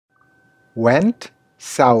Went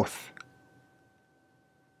south.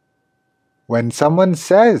 When someone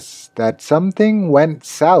says that something went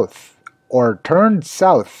south or turned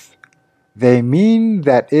south, they mean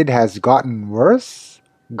that it has gotten worse,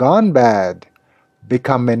 gone bad,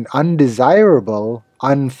 become an undesirable,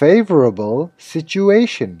 unfavorable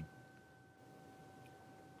situation.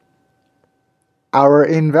 Our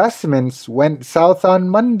investments went south on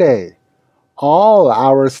Monday. All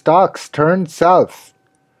our stocks turned south.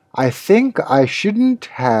 I think I shouldn't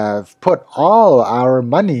have put all our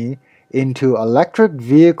money into electric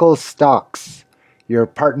vehicle stocks. Your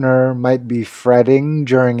partner might be fretting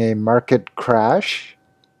during a market crash.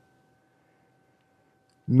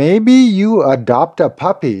 Maybe you adopt a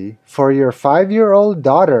puppy for your 5-year-old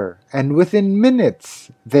daughter and within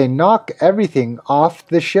minutes they knock everything off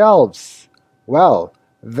the shelves. Well,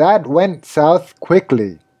 that went south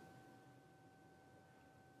quickly.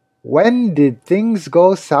 When did things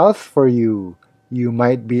go south for you? You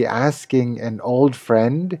might be asking an old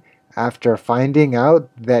friend after finding out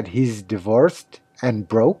that he's divorced and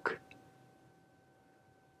broke.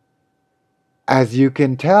 As you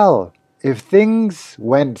can tell, if things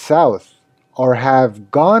went south or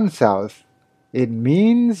have gone south, it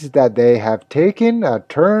means that they have taken a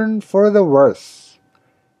turn for the worse.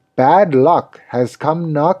 Bad luck has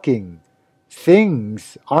come knocking.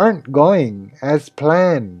 Things aren't going as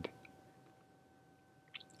planned.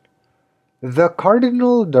 The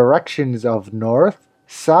cardinal directions of north,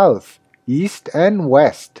 south, east, and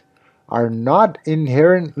west are not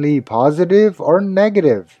inherently positive or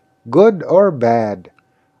negative, good or bad,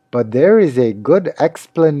 but there is a good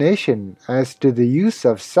explanation as to the use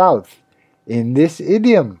of south in this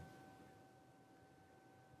idiom.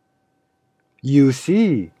 You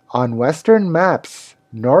see, on Western maps,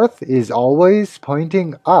 north is always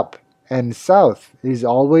pointing up and south is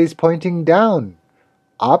always pointing down.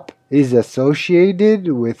 Up is associated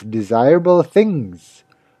with desirable things,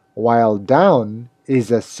 while down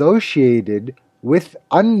is associated with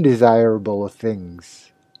undesirable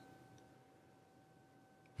things.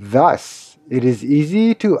 Thus, it is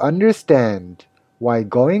easy to understand why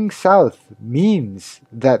going south means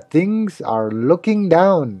that things are looking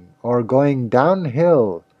down or going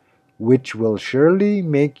downhill, which will surely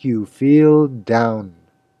make you feel down.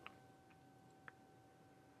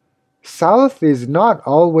 South is not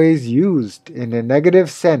always used in a negative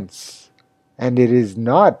sense, and it is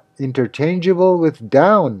not interchangeable with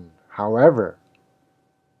down, however.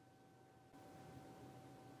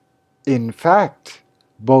 In fact,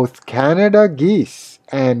 both Canada geese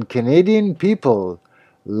and Canadian people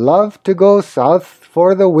love to go south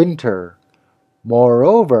for the winter.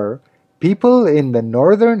 Moreover, people in the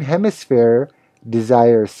northern hemisphere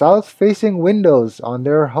desire south-facing windows on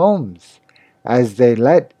their homes, as they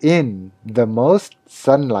let in the most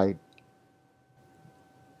sunlight.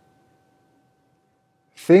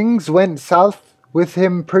 Things went south with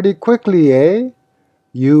him pretty quickly, eh?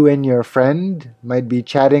 You and your friend might be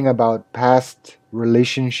chatting about past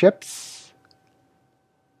relationships.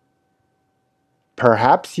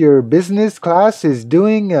 Perhaps your business class is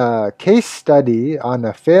doing a case study on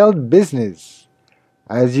a failed business.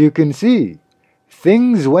 As you can see,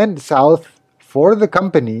 things went south for the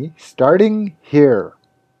company starting here.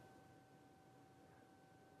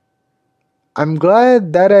 I'm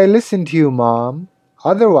glad that I listened to you, Mom.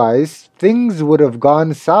 Otherwise, things would have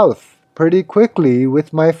gone south pretty quickly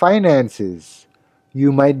with my finances.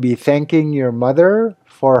 You might be thanking your mother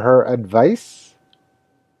for her advice.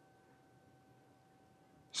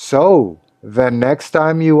 So, the next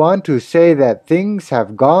time you want to say that things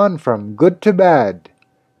have gone from good to bad,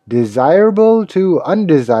 desirable to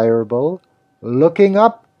undesirable, looking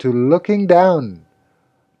up to looking down,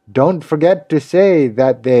 don't forget to say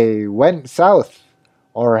that they went south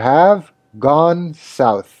or have gone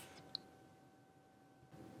south.